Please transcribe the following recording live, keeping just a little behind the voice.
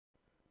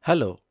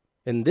Hello,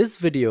 in this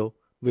video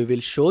we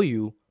will show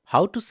you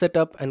how to set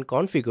up and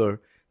configure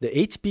the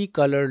HP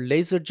Color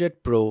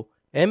LaserJet Pro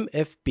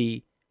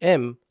MFP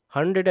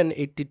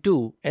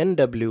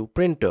M182nw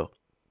printer.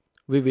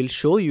 We will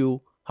show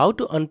you how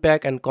to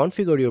unpack and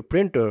configure your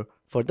printer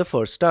for the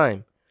first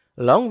time,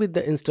 along with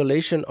the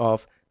installation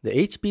of the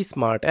HP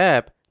Smart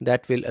app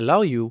that will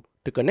allow you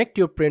to connect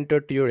your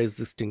printer to your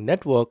existing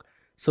network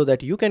so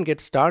that you can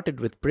get started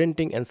with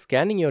printing and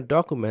scanning your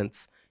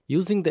documents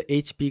using the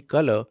HP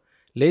Color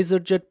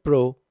LaserJet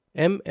Pro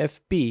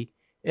MFP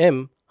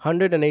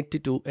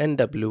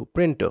M182nw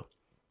printer.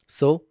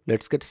 So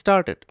let's get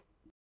started.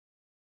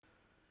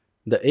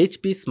 The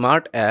HP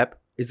Smart app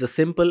is a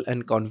simple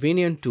and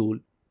convenient tool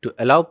to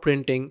allow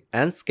printing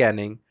and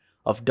scanning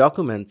of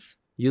documents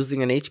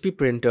using an HP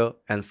printer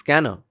and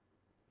scanner.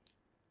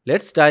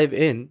 Let's dive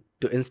in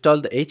to install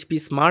the HP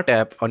Smart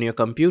app on your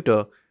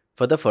computer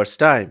for the first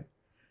time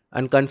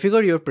and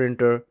configure your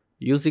printer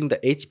using the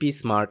HP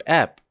Smart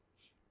app.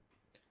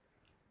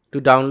 To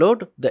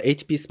download the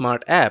HP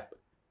Smart app,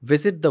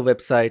 visit the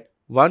website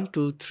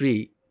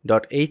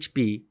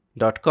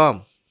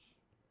 123.hp.com.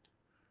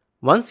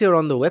 Once you're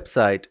on the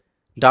website,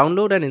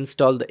 download and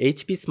install the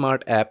HP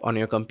Smart app on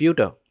your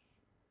computer.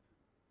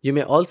 You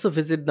may also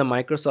visit the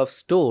Microsoft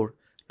Store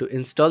to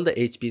install the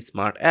HP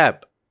Smart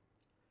app.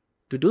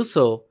 To do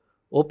so,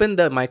 open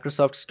the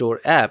Microsoft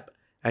Store app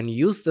and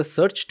use the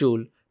search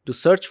tool to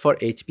search for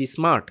HP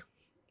Smart.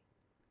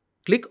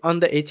 Click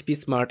on the HP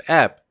Smart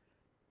app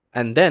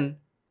and then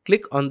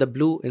click on the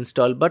blue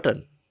Install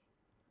button.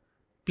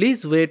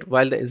 Please wait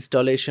while the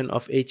installation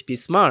of HP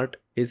Smart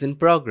is in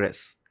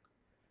progress.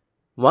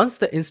 Once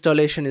the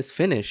installation is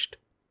finished,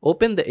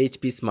 open the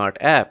HP Smart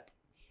app.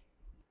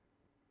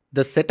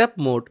 The setup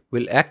mode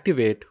will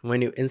activate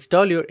when you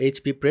install your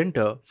HP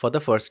printer for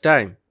the first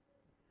time.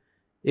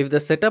 If the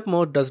setup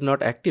mode does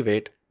not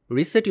activate,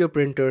 reset your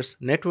printer's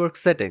network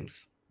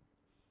settings.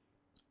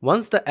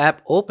 Once the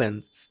app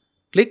opens,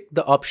 click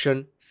the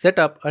option Set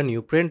up a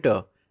new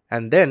printer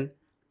and then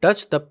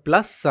touch the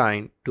plus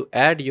sign to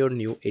add your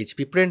new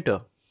HP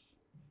printer.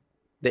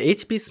 The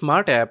HP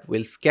Smart app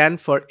will scan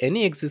for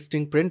any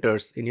existing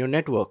printers in your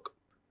network.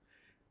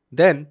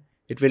 Then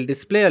it will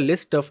display a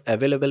list of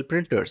available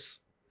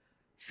printers.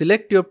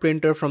 Select your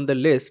printer from the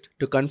list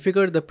to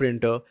configure the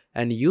printer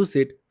and use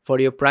it for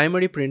your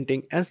primary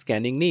printing and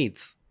scanning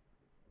needs.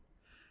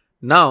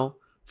 Now,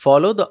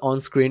 follow the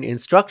on-screen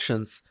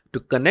instructions to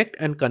connect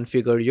and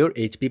configure your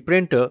HP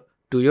printer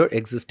to your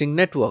existing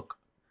network.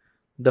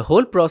 The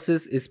whole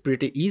process is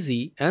pretty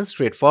easy and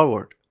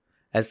straightforward,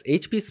 as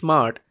HP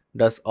Smart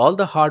does all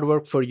the hard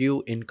work for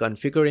you in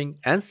configuring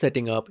and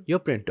setting up your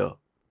printer.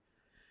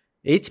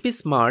 HP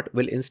Smart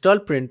will install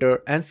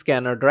printer and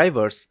scanner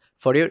drivers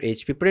for your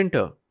HP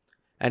printer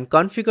and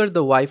configure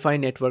the Wi-Fi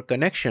network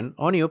connection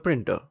on your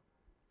printer.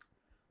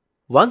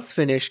 Once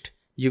finished,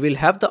 you will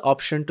have the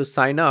option to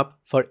sign up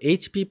for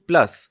HP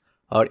Plus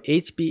or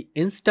HP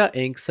Insta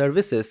Ink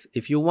services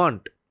if you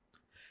want.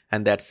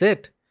 And that's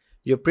it.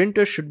 Your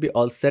printer should be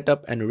all set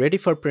up and ready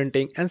for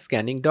printing and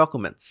scanning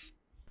documents.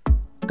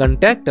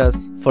 Contact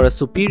us for a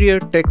superior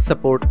tech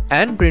support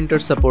and printer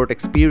support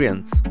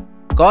experience.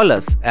 Call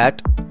us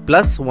at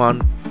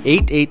 +1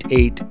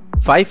 888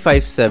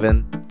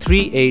 557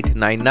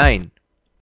 3899.